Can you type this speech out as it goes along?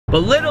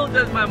But little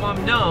does my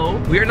mom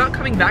know, we are not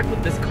coming back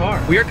with this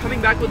car. We are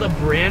coming back with a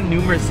brand new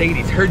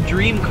Mercedes, her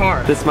dream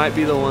car. This might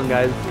be the one,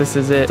 guys. This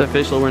is it. It's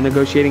official. We're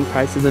negotiating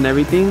prices and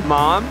everything.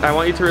 Mom, I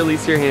want you to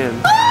release your hand.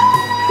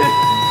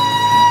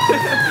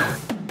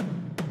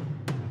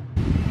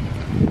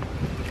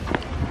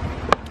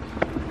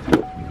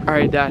 All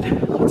right,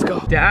 Dad, let's go.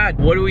 Dad,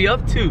 what are we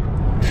up to?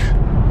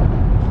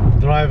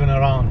 Driving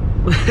around.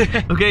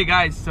 Okay,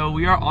 guys, so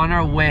we are on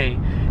our way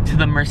to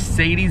the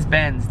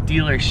Mercedes-Benz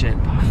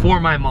dealership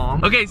for my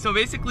mom. Okay, so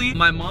basically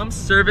my mom's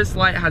service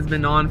light has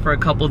been on for a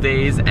couple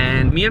days,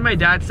 and me and my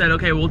dad said,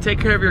 okay, we'll take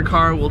care of your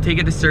car, we'll take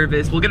it to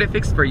service, we'll get it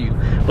fixed for you.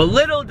 But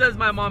little does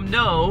my mom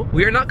know,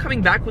 we are not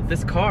coming back with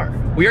this car.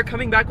 We are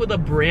coming back with a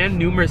brand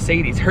new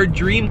Mercedes, her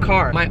dream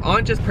car. My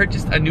aunt just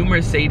purchased a new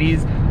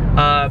Mercedes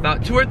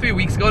about 2 or 3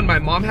 weeks ago, and my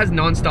mom has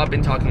non-stop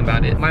been talking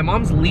about it. My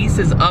mom's lease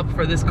is up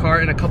for this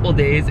car in a couple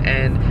days,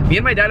 and me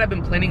and my dad have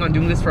been planning on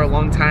doing this for a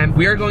long time.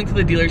 We are going to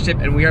the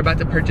dealership and we are about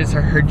to purchase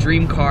her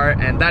dream car,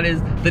 and that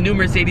is the new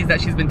Mercedes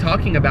that she's been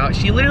talking about.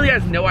 She literally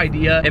has no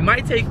idea. It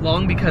might take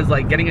long because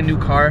like getting a new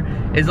car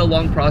is a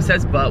long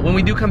process, but when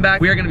we do come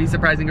back, we are going to be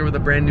surprising her with a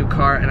brand new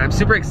car, and I'm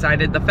super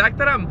excited. The fact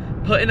that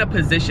I'm put in a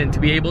position to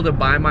be able to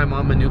buy my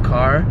mom a new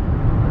car,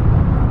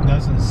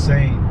 that's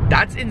insane.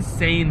 That's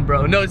insane,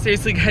 bro. No,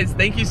 seriously, guys,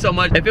 thank you so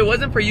much. If it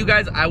wasn't for you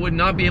guys, I would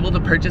not be able to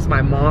purchase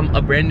my mom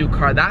a brand new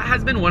car. That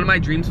has been one of my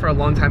dreams for a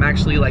long time,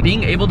 actually. Like,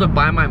 being able to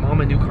buy my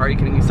mom a new car. Are you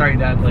kidding me? Sorry,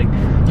 Dad. Like,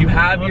 you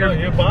have your...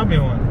 No, you bought me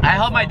one. I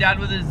helped my dad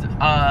with his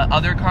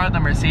other car, the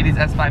Mercedes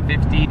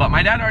S550, but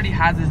my dad already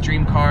has his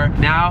dream car.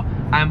 Now,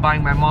 I'm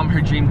buying my mom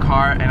her dream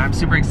car, and I'm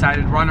super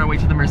excited. We're on our way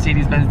to the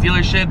Mercedes-Benz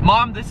dealership.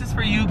 Mom, this is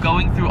for you,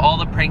 going through all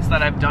the pranks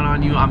that I've done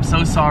on you. I'm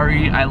so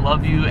sorry. I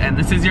love you, and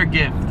this is your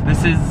gift.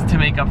 This is to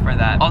make up for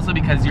that. Also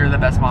because you're the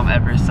best mom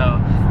ever. So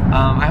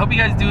I hope you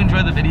guys do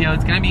enjoy the video.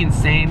 It's gonna be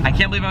insane. I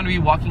can't believe I'm gonna be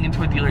walking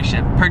into a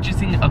dealership,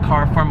 purchasing a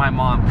car for my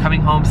mom,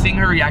 coming home, seeing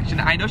her reaction.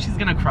 I know she's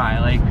gonna cry.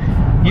 Like,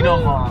 you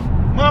know,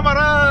 Mom. Mama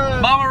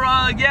Rug! Mama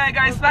Rug! Yeah,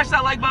 guys, smash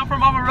that like button for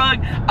Mama Rug.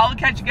 I'll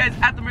catch you guys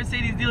at the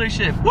Mercedes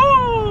dealership.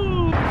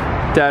 Woo!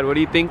 Dad, what are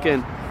you thinking?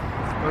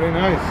 It's very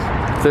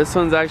nice. This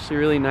one's actually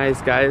really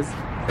nice, guys.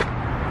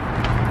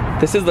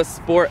 This is the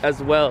Sport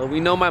as well. We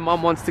know my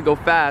mom wants to go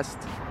fast.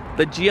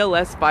 The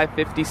GLS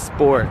 550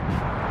 Sport.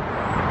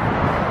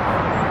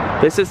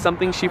 This is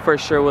something she for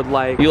sure would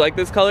like. You like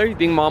this color? You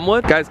think Mom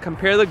would? Guys,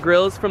 compare the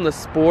grills from the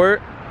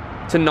Sport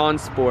to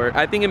non-sport.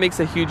 I think it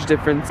makes a huge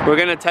difference. We're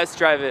gonna test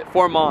drive it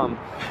for Mom.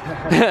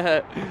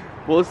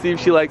 We'll see if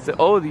she likes it.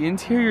 Oh, the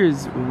interior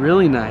is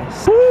really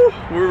nice. Woo,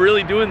 we're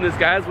really doing this,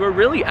 guys. We're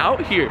really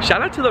out here.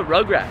 Shout out to the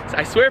Rugrats.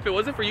 I swear, if it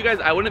wasn't for you guys,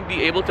 I wouldn't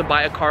be able to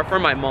buy a car for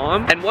my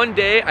mom. And one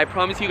day, I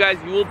promise you guys,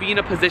 you will be in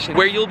a position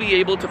where you'll be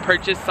able to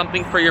purchase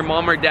something for your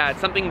mom or dad,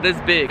 something this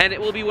big, and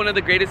it will be one of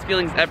the greatest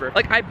feelings ever.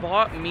 Like, I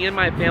bought me and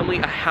my family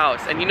a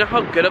house, and you know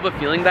how good of a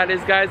feeling that is,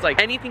 guys?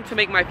 Like, anything to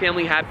make my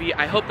family happy.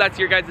 I hope that's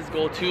your guys'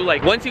 goal too.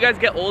 Like, once you guys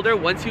get older,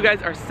 once you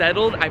guys are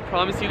settled, I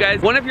promise you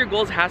guys, one of your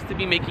goals has to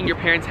be making your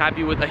parents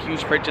happy with a huge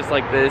purchase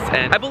like this,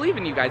 and I believe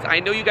in you guys. I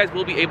know you guys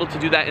will be able to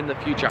do that in the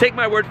future. Take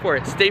my word for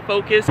it. Stay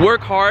focused,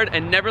 work hard,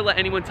 and never let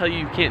anyone tell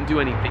you can't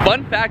do anything.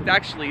 Fun fact,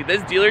 actually,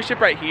 this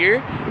dealership right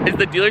here is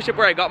the dealership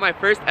where I got my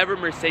first ever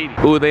Mercedes.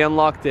 Ooh, they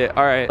unlocked it.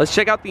 All right, let's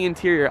check out the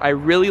interior. I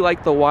really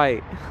like the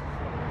white.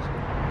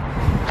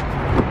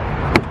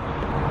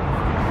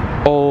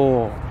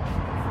 Oh.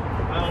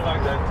 I don't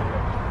like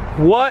that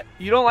too. What?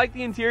 You don't like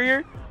the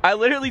interior? I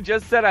literally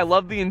just said I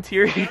love the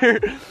interior.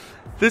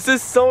 This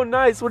is so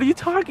nice. What are you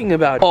talking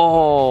about?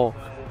 Oh,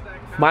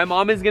 my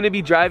mom is gonna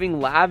be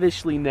driving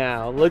lavishly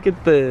now. Look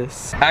at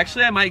this.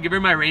 Actually, I might give her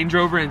my Range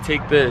Rover and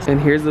take this. And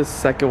here's the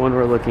second one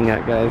we're looking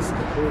at, guys.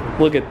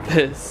 Look at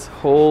this.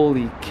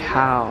 Holy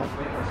cow.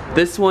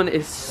 This one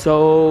is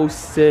so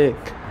sick.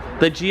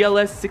 The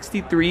GLS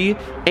 63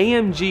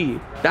 AMG.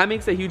 That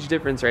makes a huge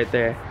difference right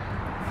there.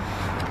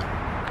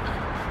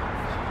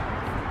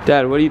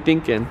 Dad, what are you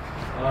thinking?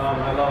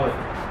 I love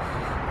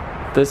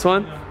it. This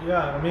one?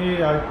 Yeah, me,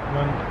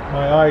 when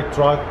my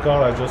truck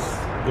car, I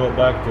just go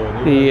back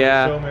to it.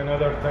 Yeah. Show me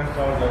another 10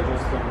 cars, I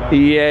just come back.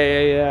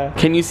 Yeah.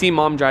 Can you see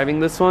Mom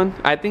driving this one?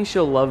 I think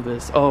she'll love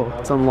this. Oh,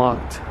 it's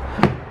unlocked.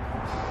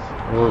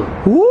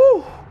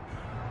 Woo!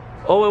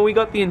 Oh, and we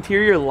got the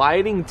interior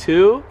lighting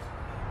too.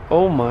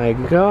 Oh my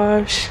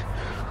gosh.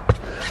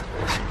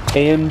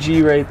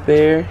 AMG right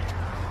there.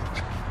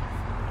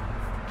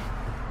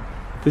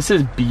 This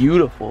is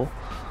beautiful.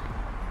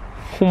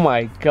 Oh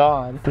my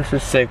god, this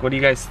is sick. What do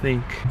you guys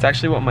think? It's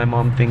actually what my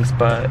mom thinks,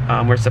 but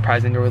we're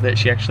surprising her with it.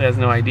 She actually has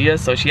no idea,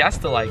 so she has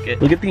to like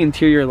it. Look at the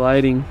interior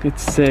lighting.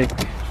 It's sick.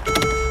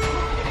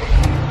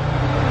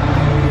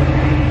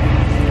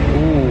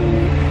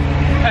 Ooh.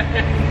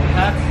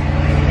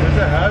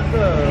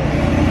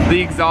 The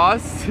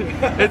exhaust?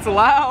 It's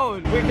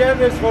loud. We get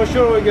this for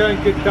sure, we're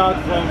getting kicked out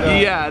from the...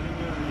 Yeah.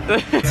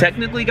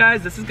 Technically,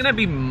 guys, this is gonna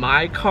be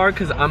my car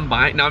because I'm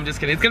buying. No, I'm just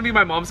kidding. It's gonna be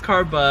my mom's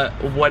car, but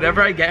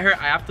whatever I get her,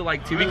 I have to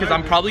like too because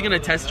I'm probably gonna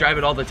test drive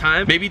it all the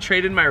time. Maybe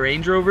trade in my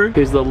Range Rover.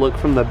 Here's the look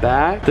from the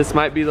back. This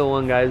might be the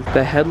one, guys.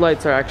 The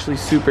headlights are actually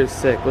super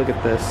sick. Look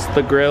at this.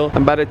 The grill.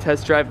 I'm about to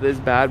test drive this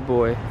bad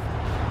boy.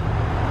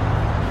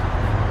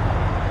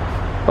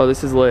 Oh,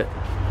 this is lit.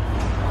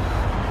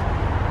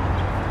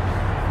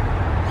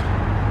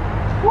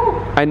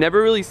 I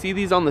never really see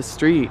these on the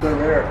street. They're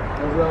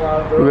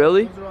rare.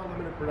 Really? Those are all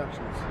limited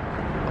productions.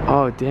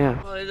 Oh, damn.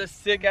 Oh, there's a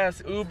sick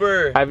ass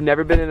Uber. I've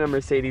never been in a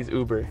Mercedes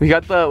Uber. We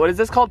got the, what is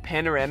this called?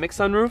 Panoramic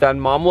sunroof? That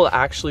mom will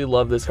actually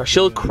love this car.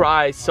 She'll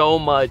cry so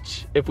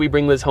much if we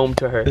bring this home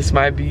to her. This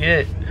might be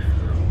it.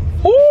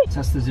 Woo!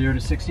 Test the 0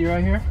 to 60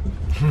 right here.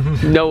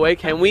 No way,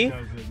 can we?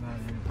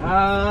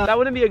 That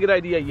wouldn't be a good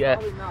idea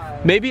yet.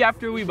 Maybe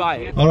after we buy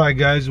it. All right,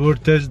 guys, we're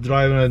test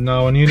driving it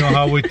now, and you know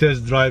how we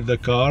test drive the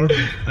car,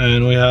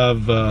 and we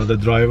have the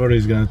driver.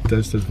 He's gonna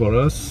test it for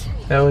us.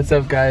 Hey, what's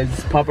up,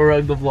 guys? Papa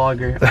Rug the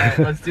vlogger. All right,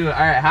 let's do it. All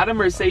right, had a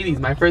Mercedes,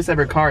 my first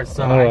ever car,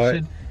 so I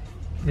should.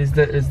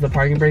 Is the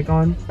parking brake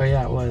on? Oh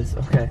yeah, it was.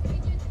 Okay.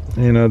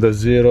 You know the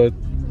 0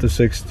 to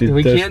 60.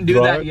 We test can't do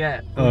drive. that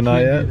yet. Oh, not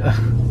yet.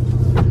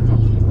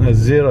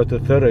 0 to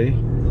 30.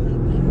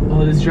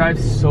 Oh, this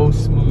drive's so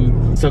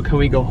smooth. So can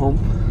we go home?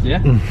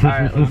 Yeah. All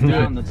right, let's do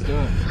it. Let's do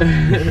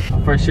it.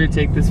 I'll for sure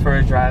take this for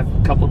a drive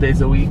a couple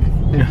days a week.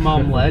 If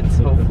mom lets,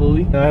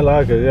 hopefully. Yeah, I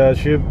like it. Yeah,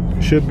 she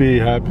should be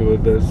happy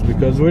with this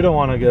because we don't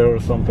want to get her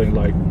something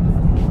like,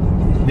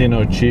 you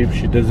know, cheap.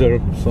 She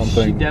deserves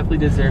something. She definitely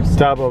deserves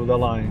top of the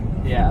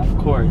line. Yeah, of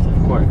course,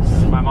 of course.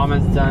 My mom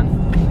has done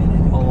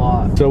a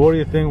lot. So what do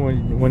you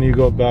think when you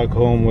go back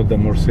home with the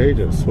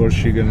Mercedes? What's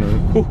she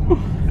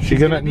gonna? She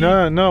gonna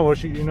no. What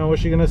she? You know what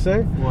she gonna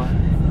say? What?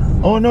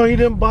 Oh no, you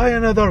didn't buy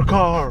another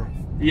car.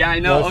 Yeah, I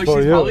know. That's oh,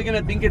 she's you. probably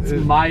gonna think it's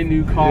my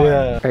new car.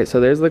 Yeah. All right,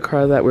 so there's the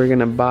car that we're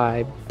gonna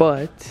buy,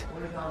 but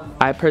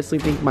I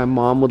personally think my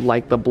mom would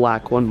like the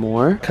black one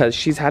more because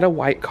she's had a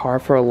white car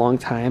for a long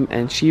time,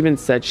 and she even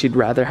said she'd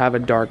rather have a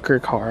darker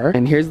car.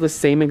 And here's the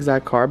same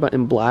exact car but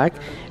in black,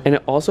 and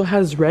it also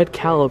has red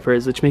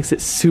calipers, which makes it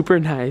super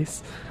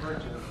nice.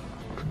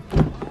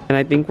 And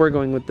I think we're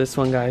going with this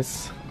one,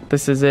 guys.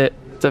 This is it.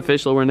 It's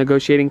official. We're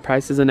negotiating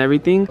prices and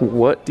everything.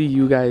 What do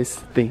you guys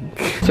think?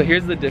 So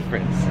here's the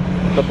difference.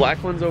 The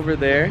black one's over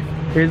there.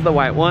 Here's the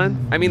white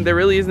one. I mean, there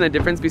really isn't a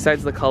difference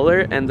besides the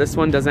color, and this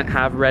one doesn't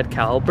have red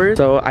calipers.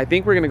 So I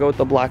think we're gonna go with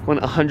the black one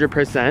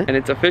 100%. And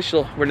it's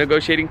official. We're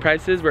negotiating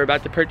prices. We're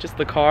about to purchase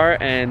the car,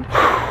 and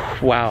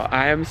wow,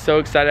 I am so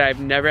excited. I've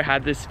never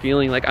had this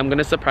feeling. Like, I'm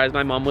gonna surprise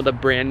my mom with a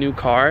brand new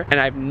car, and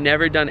I've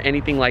never done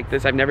anything like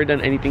this. I've never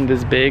done anything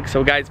this big.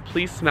 So guys,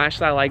 please smash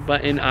that like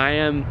button. I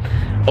am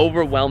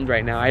overwhelmed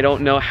right now. I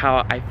don't know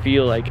how I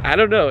feel. Like, I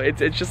don't know. It's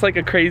just like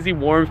a crazy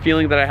warm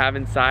feeling that I have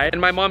inside.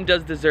 And my mom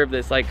does deserve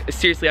this. Like,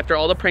 seriously, after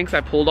all the pranks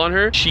I pulled on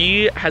her,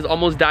 she has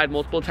almost died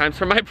multiple times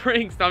for my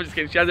pranks. No, I'm just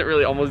kidding. She hasn't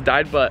really almost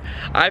died, but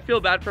I feel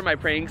bad for my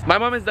pranks. My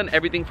mom has done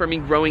everything for me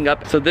growing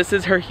up, so this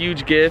is her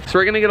huge gift. So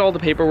we're gonna get all the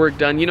paperwork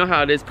done. You know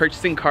how it is.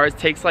 Purchasing cars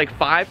takes like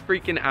 5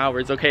 freaking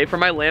hours, okay? For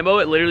my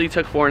Lambo, it literally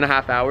took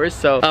 4.5 hours.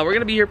 So we're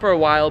gonna be here for a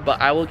while,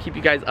 but I will keep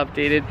you guys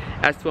updated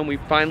as to when we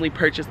finally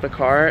purchase the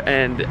car,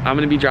 and I'm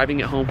gonna be driving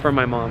it home for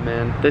my mom,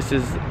 man. This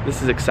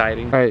is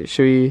exciting. All right,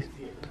 should we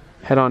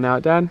head on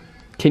out, Dad?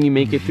 Can you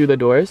make it through the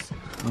doors?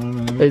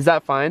 Is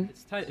that fine?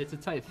 It's tight. It's a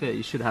tight fit.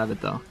 You should have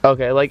it though.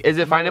 Okay, like, is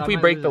it fine if we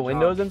break the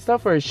windows and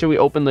stuff, or should we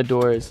open the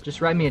doors?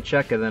 Just write me a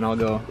check and then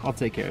I'll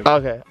take care of it.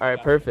 Okay, all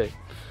right, perfect.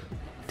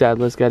 Dad,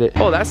 let's get it.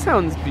 Oh, that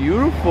sounds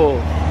beautiful.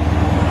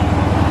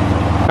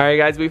 All right,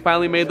 guys, we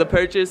finally made the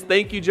purchase.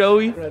 Thank you,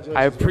 Joey.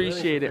 I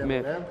appreciate it,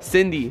 man.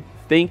 Cindy,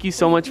 thank you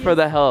so much for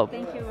the help.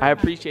 Thank you. I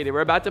appreciate it.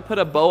 We're about to put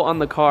a bow on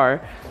the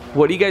car.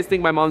 What do you guys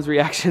think my mom's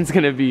reaction is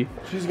gonna be?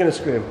 She's gonna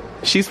scream.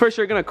 She's for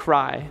sure gonna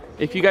cry.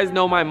 If you guys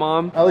know my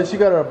mom. At least you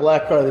got her a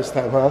black car this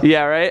time, huh?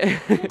 Yeah,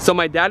 right? So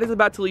my dad is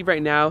about to leave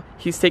right now.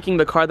 He's taking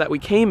the car that we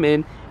came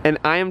in, and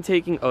I am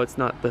taking, oh, it's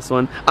not this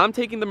one. I'm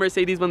taking the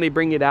Mercedes when they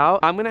bring it out.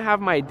 I'm gonna have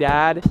my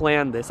dad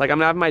plan this. Like, I'm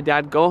gonna have my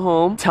dad go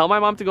home, tell my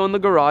mom to go in the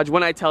garage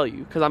when I tell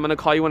you, because I'm gonna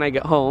call you when I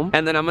get home,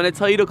 and then I'm gonna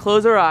tell you to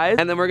close her eyes,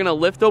 and then we're gonna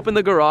lift open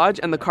the garage,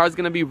 and the car's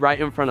gonna be right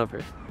in front of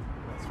her.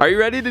 Are you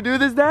ready to do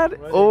this, Dad?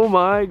 Ready. Oh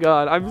my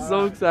God, I'm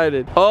so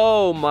excited.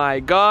 Oh my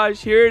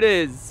gosh, here it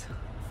is.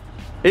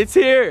 It's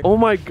here. Oh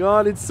my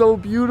God, it's so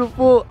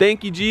beautiful.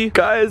 Thank you, G.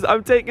 Guys,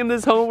 I'm taking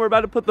this home. We're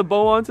about to put the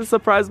bow on to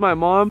surprise my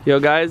mom. Yo,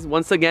 guys,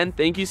 once again,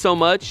 thank you so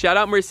much. Shout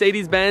out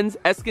Mercedes-Benz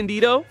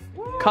Escondido.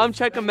 Come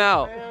check them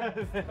out.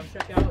 Come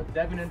check out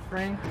Devin and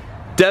Frank.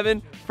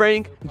 Devin,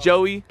 Frank,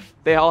 Joey,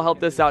 they all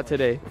helped us out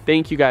today.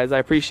 Thank you, guys. I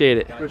appreciate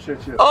it.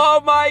 Appreciate you.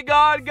 Oh my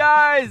God,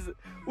 guys.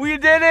 We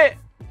did it.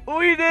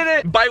 We did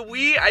it. By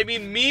we, I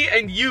mean me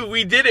and you.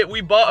 We did it.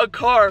 We bought a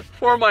car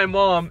for my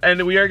mom,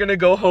 and we are gonna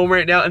go home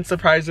right now and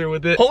surprise her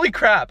with it. Holy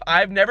crap,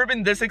 I've never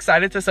been this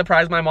excited to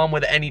surprise my mom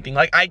with anything.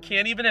 Like, I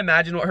can't even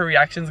imagine what her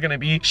reaction is gonna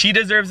be. She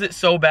deserves it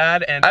so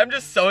bad, and I'm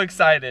just so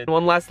excited.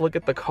 One last look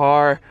at the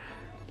car.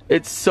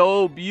 It's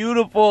so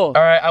beautiful. All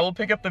right, I will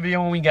pick up the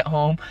video when we get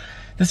home.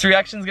 This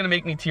reaction is gonna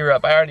make me tear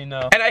up, I already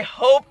know. And I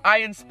hope I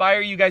inspire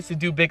you guys to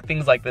do big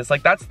things like this.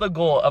 Like, that's the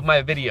goal of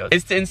my videos,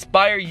 is to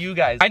inspire you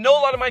guys. I know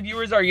a lot of my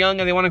viewers are young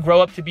and they wanna grow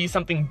up to be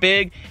something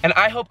big, and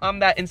I hope I'm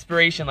that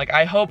inspiration. Like,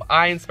 I hope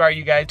I inspire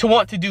you guys to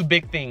want to do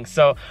big things.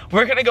 So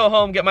we're gonna go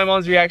home, get my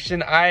mom's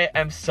reaction. I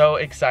am so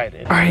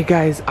excited. All right,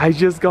 guys, I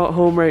just got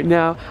home right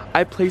now.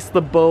 I placed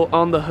the bow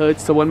on the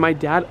hood, so when my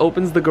dad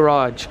opens the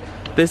garage,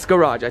 this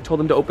garage, I told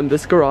him to open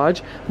this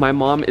garage, my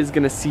mom is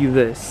gonna see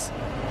this.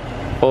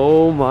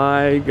 Oh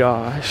my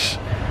gosh.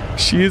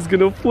 She is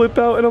gonna flip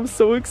out and I'm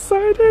so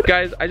excited.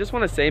 Guys, I just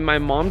wanna say my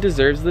mom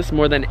deserves this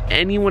more than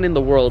anyone in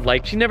the world.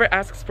 Like, she never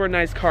asks for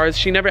nice cars.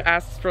 She never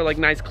asks for like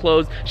nice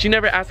clothes. She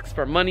never asks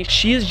for money.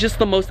 She is just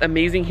the most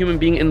amazing human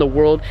being in the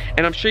world.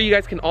 And I'm sure you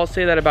guys can all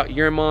say that about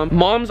your mom.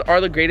 Moms are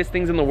the greatest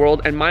things in the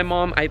world. And my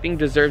mom, I think,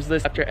 deserves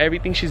this after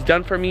everything she's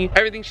done for me,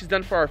 everything she's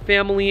done for our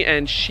family.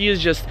 And she is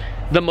just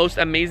the most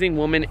amazing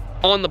woman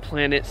on the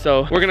planet.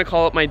 So we're gonna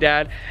call up my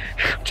dad.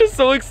 I'm just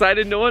so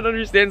excited. No one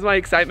understands my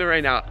excitement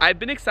right now. I've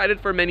been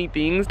excited for many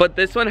things, but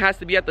this one has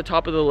to be at the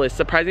top of the list.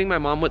 Surprising my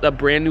mom with a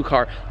brand new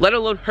car, let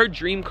alone her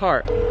dream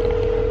car.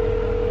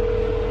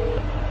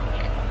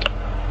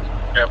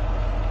 Yep.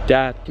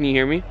 Dad, can you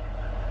hear me?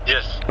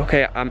 Yes.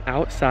 Okay, I'm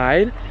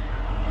outside.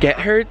 Get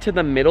her to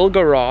the middle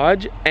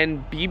garage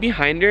and be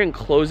behind her and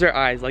close her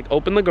eyes. Like,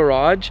 open the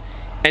garage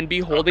and be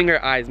holding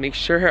her eyes. Make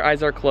sure her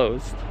eyes are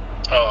closed.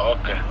 Oh,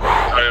 okay.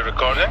 Are you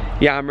recording?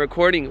 Yeah, I'm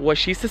recording. Was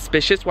she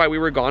suspicious why we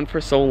were gone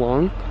for so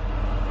long?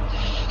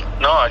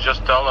 No, I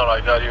just tell her I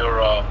got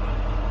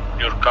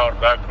your car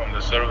back from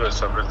the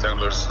service. Everything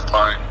looks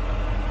fine.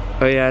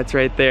 Oh yeah, it's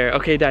right there.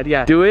 Okay, Dad,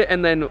 yeah. Do it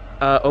and then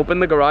open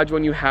the garage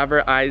when you have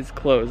her eyes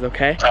closed,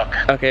 okay?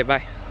 Okay. Okay,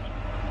 bye.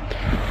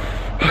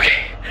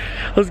 Okay,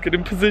 let's get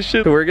in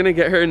position. So we're gonna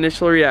get her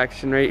initial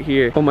reaction right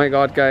here. Oh my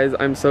God, guys,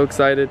 I'm so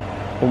excited.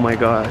 Oh my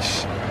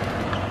gosh.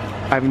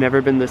 I've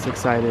never been this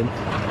excited.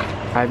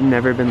 I've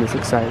never been this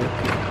excited.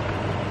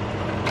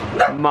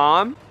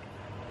 Mom?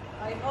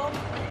 I hope,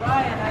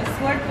 Brian, I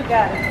swear to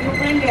God, if you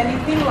bring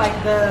anything like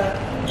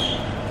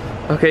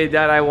the... Okay,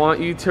 Dad, I want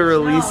you to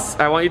release,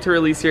 No. I want you to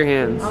release your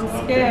hands. I'm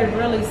scared,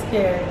 really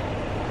scared.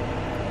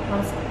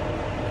 I'm scared.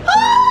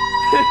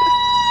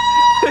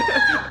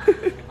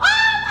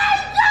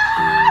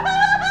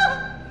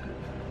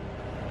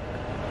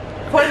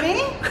 For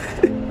me?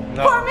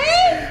 No. For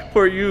me?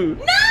 For you.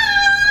 No!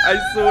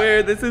 I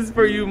swear, this is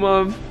for you,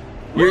 Mom.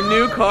 Your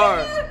new car.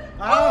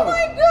 Oh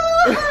my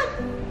God!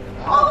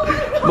 Oh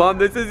my God! Mom,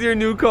 this is your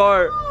new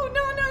car. Oh,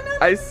 no.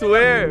 I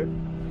swear.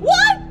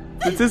 What?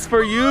 This is for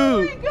Oh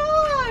you. my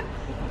God!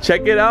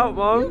 Check it out, You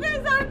Mom.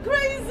 guys are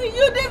crazy.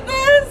 You did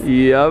this?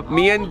 Yep,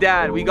 me and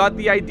Dad, we got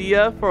the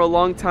idea for a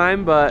long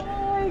time, but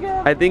Oh my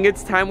God. I think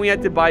it's time we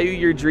had to buy you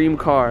your dream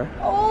car.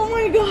 Oh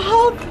my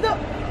God.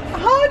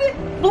 How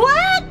did...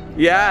 Black?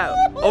 Yeah.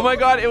 Oh my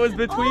God, it was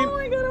between... Oh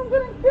my God, I'm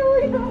gonna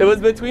kill you. It was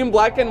between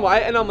black and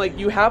white, and I'm like,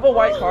 you have a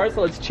white car,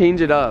 so let's change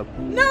it up.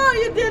 No,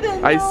 you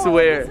didn't. I No,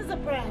 swear. This is a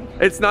prank.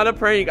 It's not a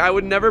prank. I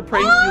would never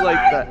prank you like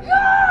that.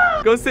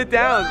 God. Go sit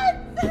down.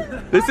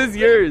 What? This is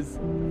yours.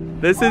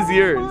 This is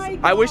yours. my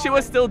I wish it God.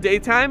 was still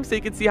daytime so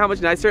you could see how much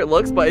nicer it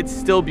looks, but it's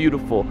still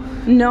beautiful.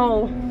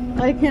 No,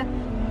 I can't.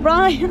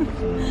 Brian.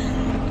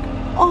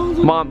 Oh,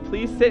 Mom,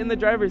 please sit in the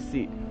driver's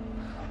seat.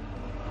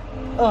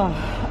 oh,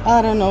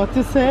 I don't know what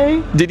to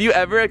say. Did you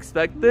ever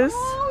expect this?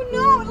 Oh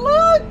no,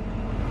 look.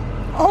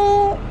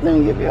 Oh, let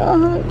me give you a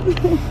hug.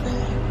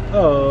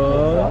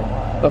 Oh.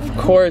 Of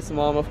course,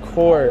 Mom, of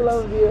course. I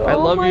love you. I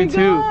love you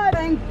too. God.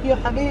 Thank you,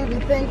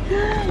 Habibi. Thank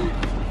you.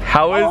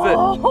 How is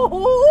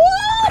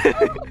Oh,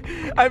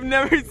 it? I've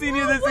never seen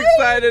you this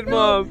excited,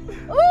 Mom.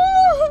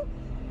 Oh,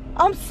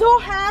 I'm so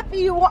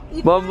happy you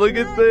Mom, look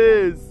at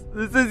this.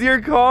 This is your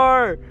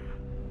car.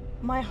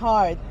 My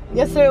heart.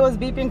 Yesterday was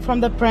beeping from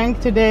the prank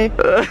today.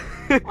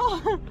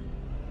 Oh,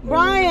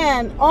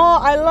 Brian, oh,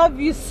 I love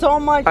you so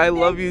much. I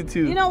love you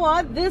too. You know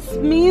what? This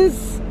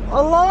means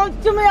a lot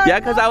to me. Yeah,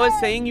 because I was love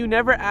it. saying you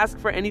never ask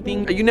for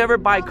anything. You never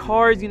buy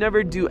cars. You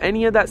never do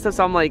any of that stuff.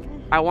 So I'm like,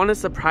 I want to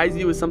surprise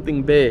you with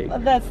something big.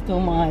 But that's too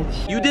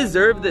much. You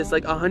deserve this,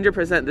 like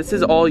 100%. This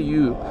is all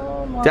you.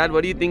 Oh my, Dad,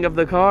 what do you think of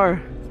the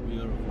car?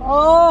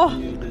 oh.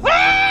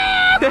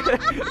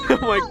 Oh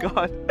my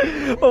God.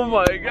 Oh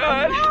my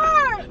God.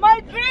 Car, my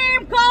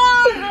dream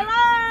car.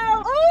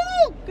 Hello.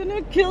 Oh,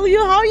 gonna kill you.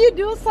 How you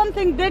do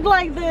something big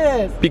like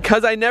this?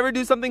 Because I never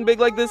do something big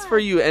like this for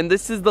you, and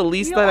this is the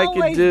least You that I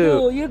could always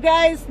do. You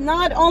guys,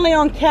 not only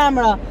on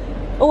camera.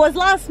 It was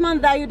last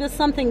month that you did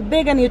something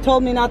big and you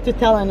told me not to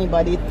tell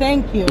anybody.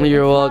 Thank you.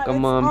 You're It's welcome,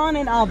 it's Mom. On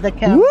and off the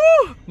camera.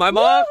 Woo! My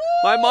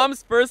Woo!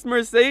 mom's first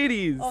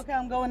Mercedes. Okay,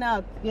 I'm going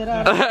out. Get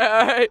out.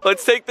 Alright,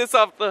 let's take this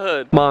off the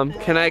hood. Mom,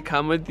 can I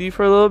come with you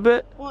for a little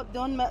bit? Well,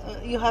 don't.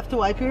 You have to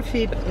wipe your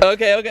feet.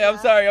 Okay, I'm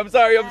sorry. And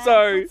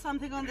Put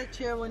something on the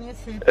chair when you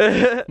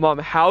sit. Mom,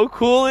 how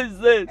cool is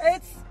this?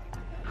 It's.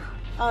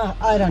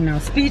 I don't know.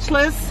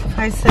 Speechless,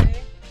 I say.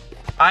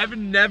 I've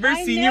never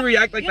seen you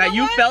react like you that. know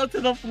You what? fell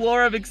to the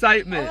floor of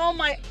excitement. Oh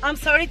my! I'm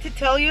sorry to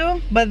tell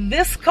you, but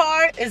this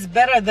car is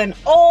better than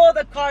all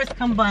the cars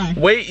combined.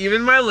 Wait,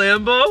 even my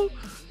Lambo?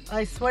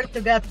 I swear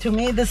to God, to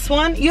me, this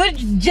one, you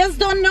just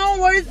don't know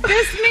what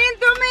this means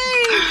to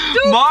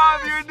me.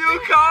 Mom, your new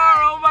car,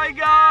 oh my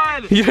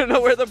God. You don't know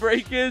where the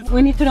brake is?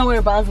 We need to know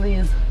where Bosley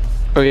is.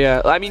 Oh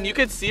yeah, I mean, you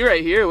could see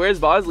right here. Where's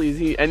Bosley? Is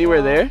he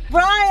anywhere there?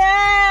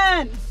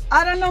 Brian,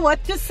 I don't know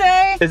what to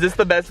say. Is this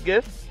the best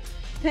gift?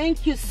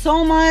 Thank you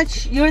so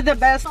much. You're the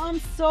best. I'm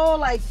so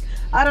like,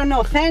 I don't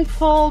know,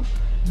 thankful,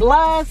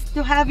 blessed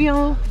to have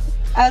you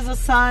as a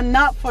son,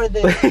 not for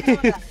this.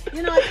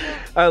 You know,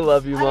 I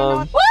love you, I don't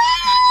Mom. know.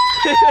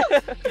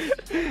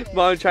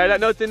 Mom, try that.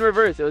 No, it's in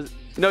reverse. It was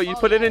no, you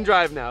put it in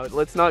drive now.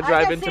 Let's not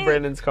drive can into see.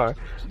 Brandon's car.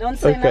 Don't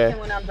say Okay. nothing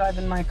when I'm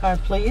driving my car,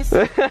 please.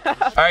 All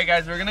right,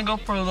 guys, we're gonna go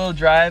for a little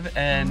drive,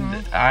 and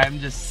I'm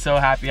just so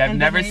happy. I've And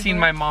the never seen neighbor?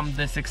 my mom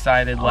this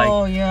excited. Like,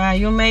 Oh yeah,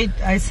 you made,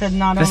 I said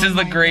not this only is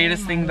the my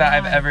greatest day, thing my that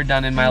I've life. ever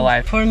done in my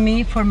life. For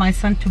me, for my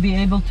son to be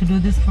able to do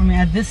this for me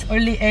at this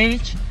early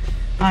age,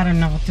 I don't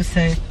know what to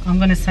say. I'm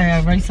gonna say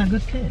I raised a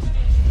good kid.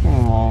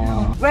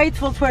 Aww.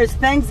 Grateful first.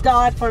 Thanks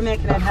God for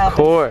making it Of happen.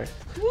 course.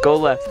 Go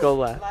left, go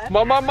left.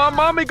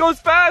 Mom, it goes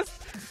fast.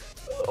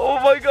 Oh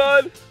my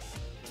God.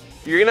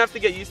 You're gonna have to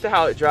get used to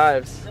how it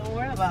drives. Don't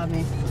worry about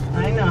me.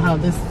 I know how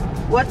this.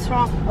 What's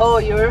wrong? Oh,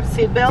 your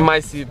seatbelt? My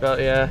seatbelt,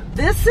 yeah.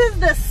 This is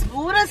the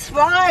smoothest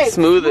ride.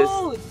 Smoothest.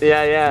 Smooth.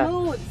 Yeah, yeah.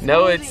 Smooth.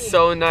 No, Smoothie. it's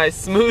so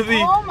nice.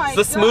 Smoothie. Oh my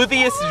It's the God.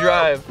 smoothiest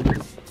drive.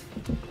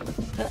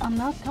 But I'm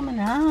not coming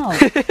out.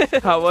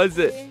 How was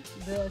it?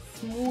 The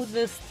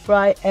smoothest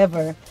ride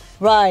ever.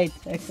 Right.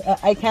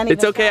 I can't even.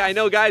 It's okay, talk. I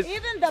know, guys.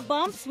 Even the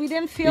bumps, we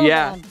didn't feel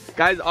Yeah, them.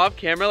 guys, off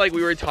camera, like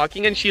we were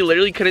talking, and she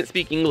literally couldn't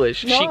speak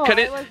English. No, She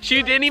couldn't. I was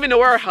She didn't even know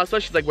where our house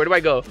was. She's like, "Where do I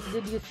go?"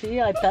 Did you see?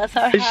 I passed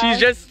our And house. she's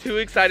just too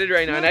excited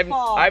right now, and Beautiful.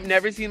 I've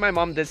never seen my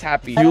mom this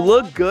happy. I You don't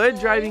look want good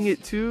to driving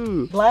it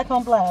too. black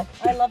on black.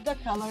 I love the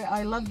color.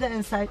 I love the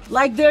inside.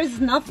 Like there's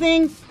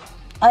nothing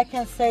I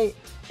can say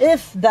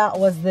if that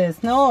was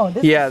this. No.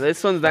 This Yeah, is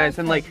this one's nice,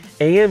 and like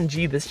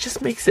AMG, this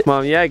just makes it.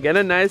 Mom, yeah, get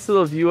a nice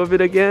little view of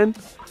it again.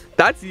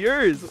 That's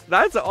yours.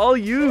 That's all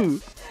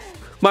you.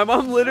 My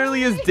mom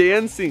literally is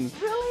dancing.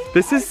 really.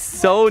 This is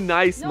so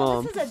nice, No,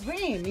 Mom. this is a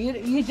dream.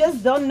 You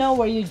just don't know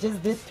what you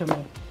just did to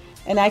me.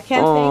 And I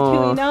can't thank Aw.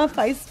 you enough,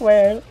 I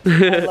swear.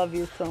 I love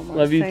you so much.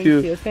 Love you Thank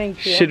too. You,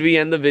 thank you. Should we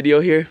end the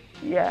video here?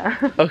 Yeah.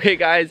 Okay,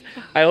 guys,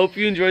 I hope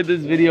you enjoyed this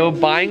video.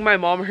 Buying my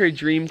mom her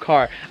dream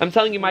car. I'm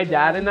telling you, my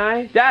dad and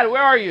I. Dad,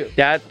 where are you?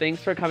 Dad,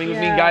 thanks for coming with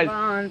me, Yeah, guys.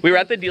 Ron. We were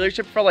at the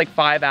dealership for like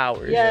 5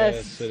 hours.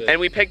 Yes.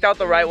 And we picked out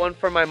the right one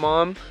for my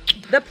mom.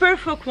 The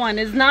perfect one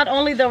is not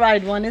only the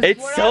right one.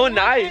 It's what so I want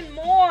nice. and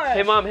More.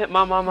 Hey, mom.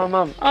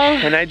 Oh.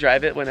 Can I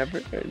drive it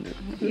whenever?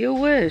 You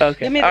wish.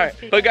 Okay, Give me all the right.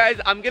 speaker. But guys,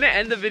 I'm gonna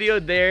end the video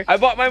there. I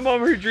bought my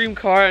mom her dream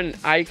car, and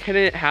I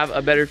couldn't have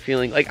a better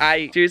feeling. Like,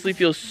 I seriously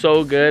feel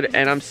so good,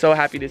 and I'm so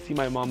happy to see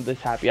my mom this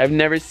happy. I've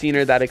never seen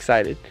her that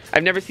excited.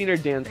 I've never seen her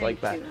dance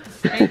like that.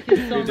 Thank you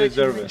so You much.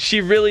 deserve it.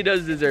 She really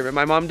does deserve it.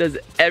 My mom does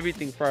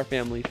everything for our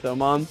family. So,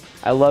 Mom,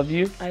 I love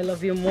you. I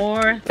love you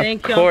more.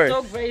 Thank you. course.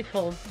 I'm so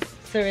grateful.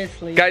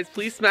 Seriously. Guys,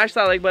 please smash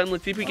that like button.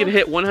 Let's see if we can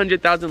hit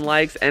 100,000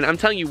 likes. And I'm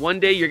telling you, one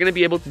day you're gonna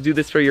be able to do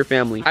this for your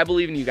family. I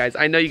believe in you guys.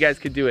 I know you guys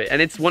could do it.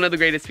 And it's one of the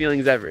greatest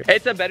feelings ever.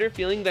 It's a better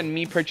feeling than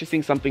me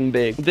purchasing something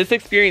big. This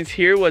experience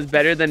here was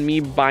better than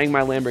me buying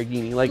my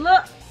Lamborghini. Like,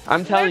 Look.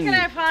 I'm telling Where you.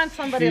 can I find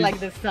somebody like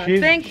this son? She's,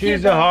 Thank you.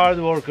 she's a hard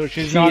worker.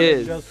 She's She not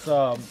is. just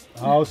a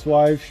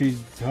housewife. She's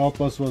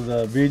helped us with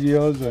the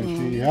videos, and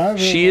she has.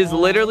 She is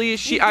literally,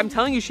 I'm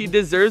telling you, she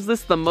deserves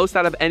this the most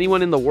out of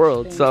anyone in the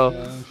world. So,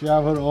 She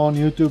have her own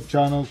YouTube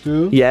channel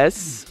too.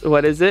 yes.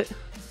 What is it?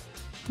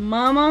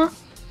 Mama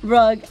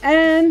Rug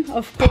and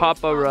of course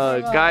Papa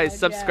Rug. Guys,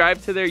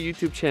 subscribe to their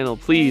YouTube channel,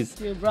 please.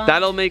 Thank you, Brian.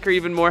 That'll make her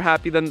even more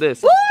happy than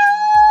this.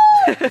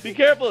 Be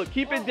careful,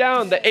 keep it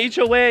down. The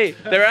HOA,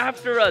 they're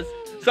after us.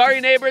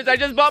 Sorry neighbors, I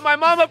just bought my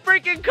mom a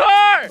freaking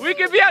car. We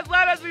can be as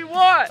loud as we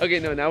want. Okay,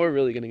 no, now we're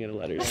really gonna get a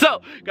letter.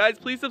 So, guys,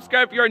 please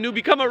subscribe if you are new.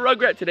 Become a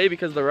Rugrat today,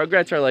 because the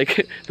Rugrats are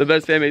like the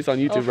best fan base on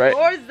YouTube, Of right?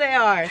 course they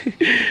are.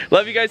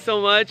 Love you guys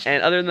so much.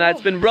 And other than that,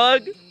 it's been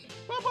Rug.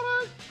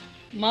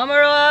 Mama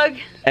Rug.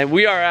 And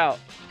we are out.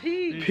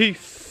 Peace.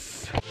 Peace.